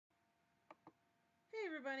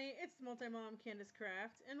everybody, it's Multi-Mom Candace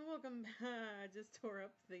Craft, and welcome. I just tore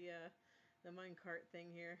up the minecart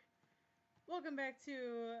thing here. Welcome back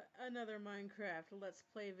to another Minecraft Let's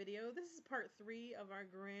Play video. This is part 3 of our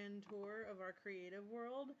grand tour of our creative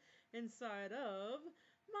world inside of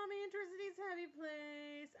Mommy and Tricity's happy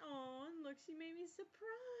place. Aw, and look, she made me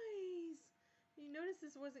surprise. You notice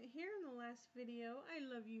this wasn't here in the last video. I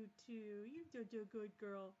love you too. You're such a good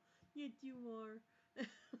girl. Yes, you are.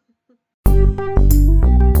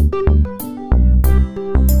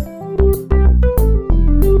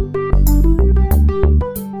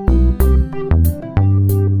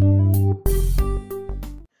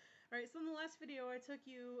 Alright, so in the last video I took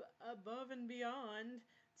you above and beyond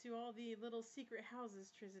to all the little secret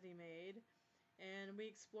houses Tricity made, and we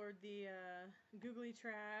explored the googly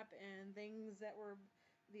trap and things that were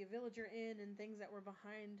the villager inn and things that were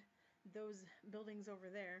behind those buildings over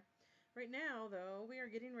there. Right now, though, we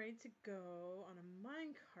are getting ready to go on a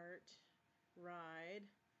minecart ride.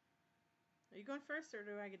 Are you going first, or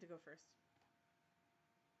do I get to go first?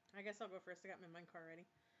 I guess I'll go first. I got my minecart ready.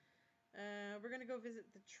 We're going to go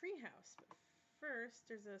visit the treehouse, but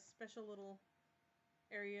first, there's a special little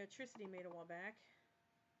area Tricity made a while back.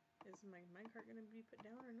 Is my minecart going to be put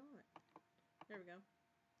down or not? There we go.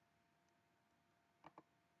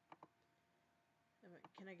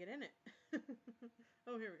 Can I get in it?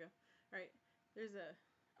 Oh, here we go. Alright, there's a...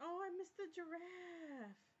 Oh, I missed the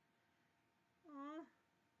giraffe! Aw.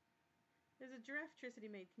 There's a giraffe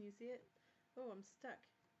Tricity made. Can you see it? Oh, I'm stuck.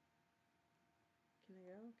 Can I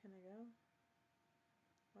go? Can I go?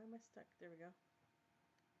 Why am I stuck? There we go.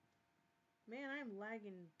 Man, I am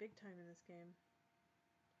lagging big time in this game.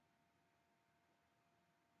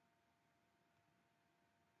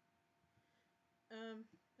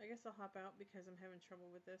 I guess I'll hop out because I'm having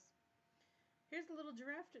trouble with this. Here's the little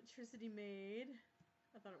giraffe that Tricity made.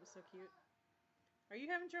 I thought it was so cute. Are you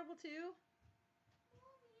having trouble too?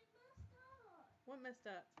 Mommy, it messed up. What messed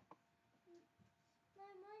up? My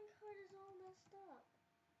minecart is all messed up.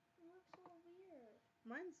 It looks all weird.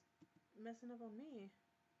 Mine's messing up on me.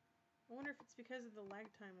 I wonder if it's because of the lag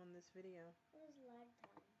time on this video. What is lag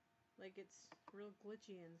time? Like it's real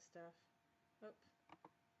glitchy and stuff. Oh.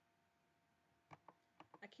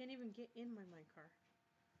 I can't even get in my minecart.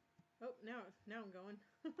 Oh, now I'm going.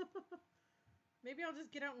 Maybe I'll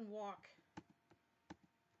just get out and walk.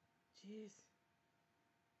 Jeez.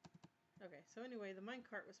 Okay, so anyway, the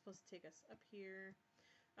minecart was supposed to take us up here.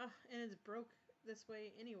 Oh, and it's broke this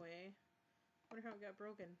way anyway. Wonder how it got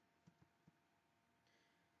broken.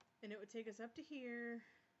 And it would take us up to here.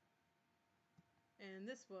 And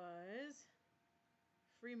this was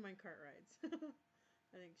free minecart rides. I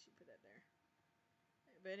think she put that there.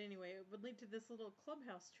 But anyway, it would lead to this little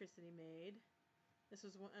clubhouse Tricity made. This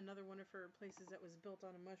was another one of her places that was built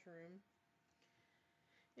on a mushroom.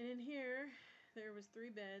 And in here, there was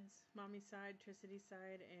 3 beds. Mommy's side, Tricity's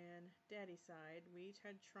side, and Daddy's side. We each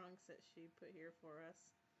had trunks that she put here for us.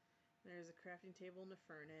 There's a crafting table and a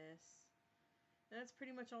furnace. And that's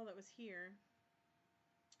pretty much all that was here.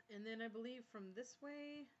 And then I believe from this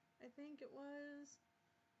way, I think it was.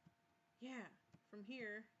 Yeah, from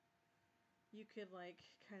here, you could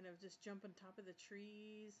like kind of just jump on top of the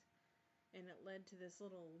trees, and it led to this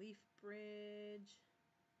little leaf bridge.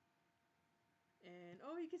 And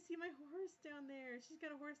oh, you can see my horse down there. She's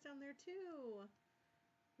got a horse down there too.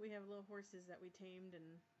 We have little horses that we tamed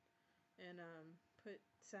and put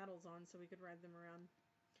saddles on so we could ride them around.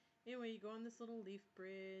 Anyway, you go on this little leaf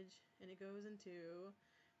bridge, and it goes into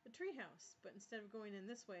the treehouse. But instead of going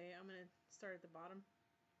in this way, I'm gonna start at the bottom.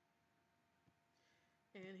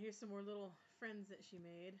 And here's some more little friends that she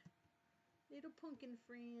made. Little pumpkin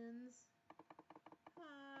friends.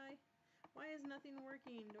 Hi. Why is nothing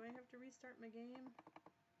working? Do I have to restart my game?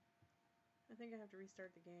 I think I have to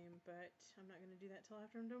restart the game, but I'm not going to do that till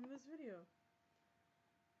after I'm done with this video.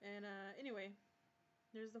 And anyway,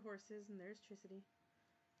 there's the horses and there's Tricity.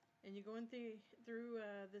 And you go in through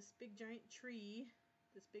this big giant tree,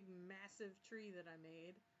 this big massive tree that I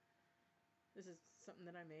made. This is something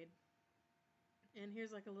that I made. And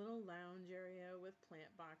here's like a little lounge area with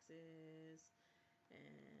plant boxes.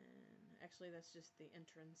 And actually that's just the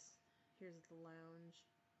entrance. Here's the lounge.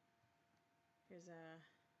 Here's a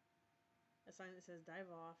sign that says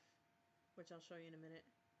dive off, which I'll show you in a minute.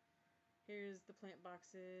 Here's the plant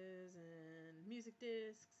boxes and music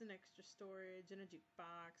discs and extra storage and a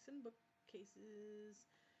jukebox and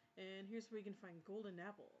bookcases. And here's where you can find golden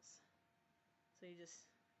apples. So you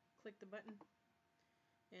just click the button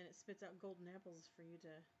and it spits out golden apples for you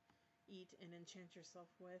to eat and enchant yourself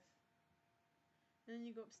with. And then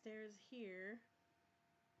you go upstairs here,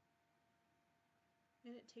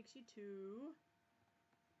 and it takes you to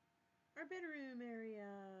our bedroom area.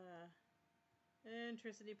 And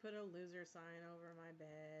Tricity put a loser sign over my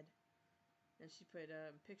bed. And she put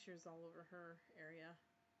pictures all over her area.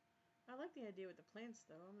 I like the idea with the plants,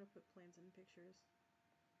 though. I'm going to put plants in pictures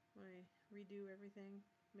when I redo everything,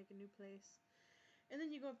 make a new place. And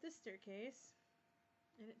then you go up this staircase,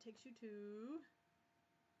 and it takes you to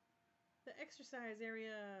the exercise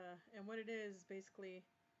area. And what it is basically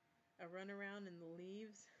a run around in the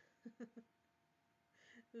leaves.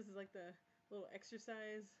 This is like the little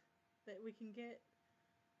exercise that we can get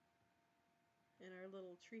in our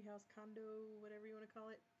little treehouse condo, whatever you want to call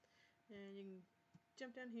it. And you can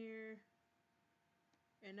jump down here.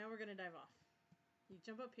 And now we're going to dive off. You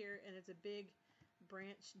jump up here, and it's a big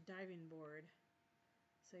branch diving board.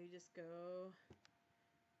 So you just go,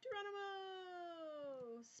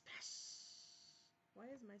 Geronimo! Splash! Why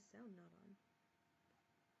is my sound not on?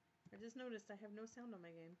 I just noticed I have no sound on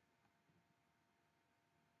my game.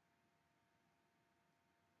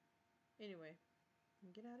 Anyway,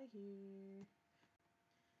 get out of here.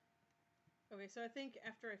 Okay, so I think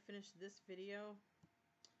after I finish this video,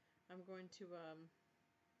 I'm going to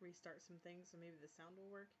restart some things, so maybe the sound will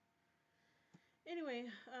work. Anyway,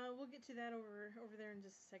 we'll get to that over there in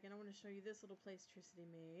just a second. I want to show you this little place Tricity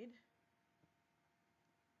made.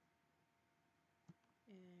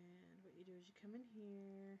 And what you do is you come in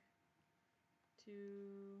here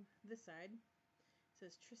to this side. It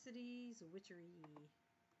says Tricity's Witchery.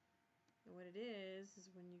 And what it is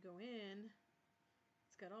when you go in,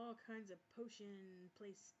 it's got all kinds of potion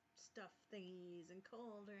place stuff thingies and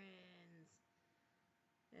cauldrons.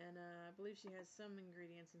 And I believe she has some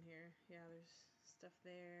ingredients in here. Yeah, there's stuff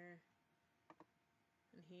there.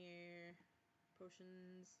 And here.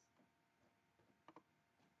 Potions.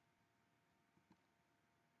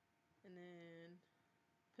 And then,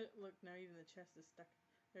 look, now even the chest is stuck.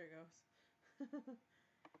 There it goes.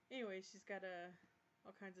 Anyway, she's got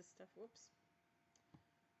all kinds of stuff. Whoops.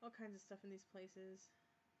 All kinds of stuff in these places.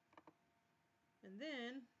 And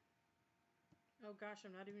then, oh gosh,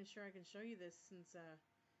 I'm not even sure I can show you this since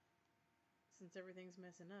everything's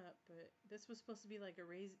messing up. But this was supposed to be like a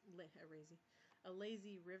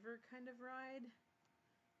lazy river kind of ride.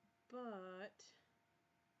 But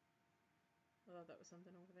I thought that was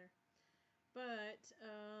something over there. But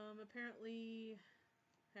apparently,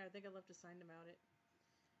 I think I left a sign about it.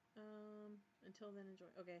 Until then,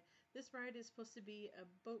 enjoy. Okay, this ride is supposed to be a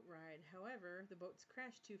boat ride. However, the boats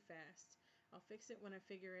crash too fast. I'll fix it when I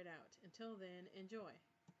figure it out. Until then, enjoy.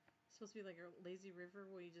 It's supposed to be like a lazy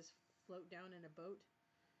river where you just float down in a boat.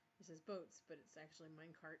 It says boats, but it's actually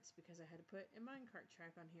minecarts because I had to put a minecart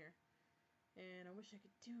track on here. And I wish I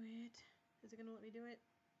could do it. Is it going to let me do it?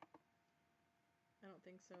 I don't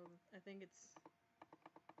think so. I think it's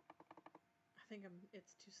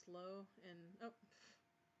too slow and oh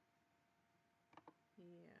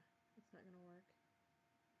yeah, it's not gonna work.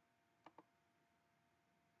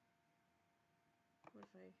 What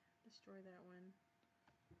if I destroy that one?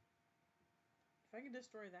 If I could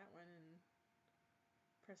destroy that one and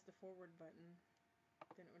press the forward button,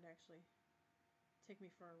 then it would actually take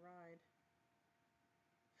me for a ride.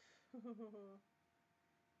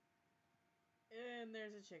 And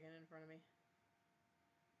there's a chicken in front of me.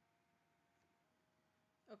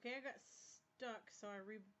 Okay, I got stuck, so I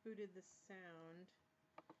rebooted the sound.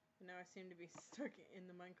 And now I seem to be stuck in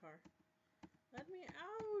the minecar. Let me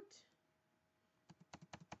out!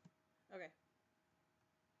 Okay.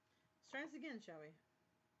 Let's try this again, shall we?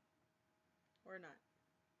 Or not.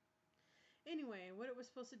 Anyway, what it was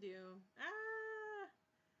supposed to do... Ah!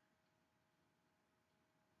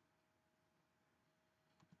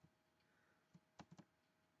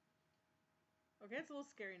 Okay, it's a little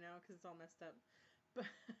scary now because it's all messed up. But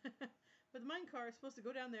the minecart is supposed to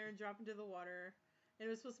go down there and drop into the water. And it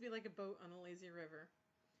was supposed to be like a boat on a lazy river.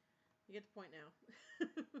 You get the point now.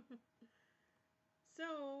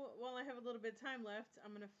 So, while I have a little bit of time left,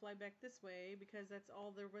 I'm going to fly back this way because that's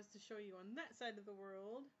all there was to show you on that side of the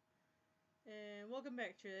world. And welcome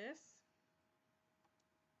back, Tris.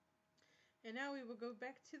 And now we will go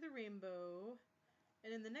back to the rainbow.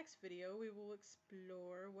 And in the next video, we will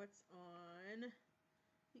explore what's on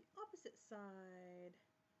the opposite side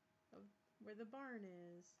of where the barn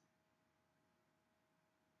is.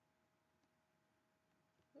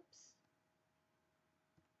 Oops.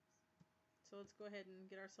 So let's go ahead and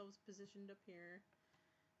get ourselves positioned up here.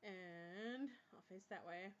 And I'll face that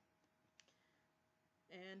way.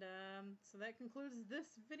 And so that concludes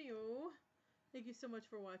this video. Thank you so much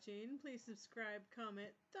for watching. Please subscribe,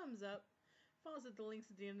 comment, thumbs up. Follow us at the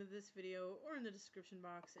links at the end of this video or in the description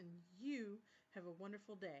box. And you have a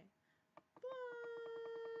wonderful day.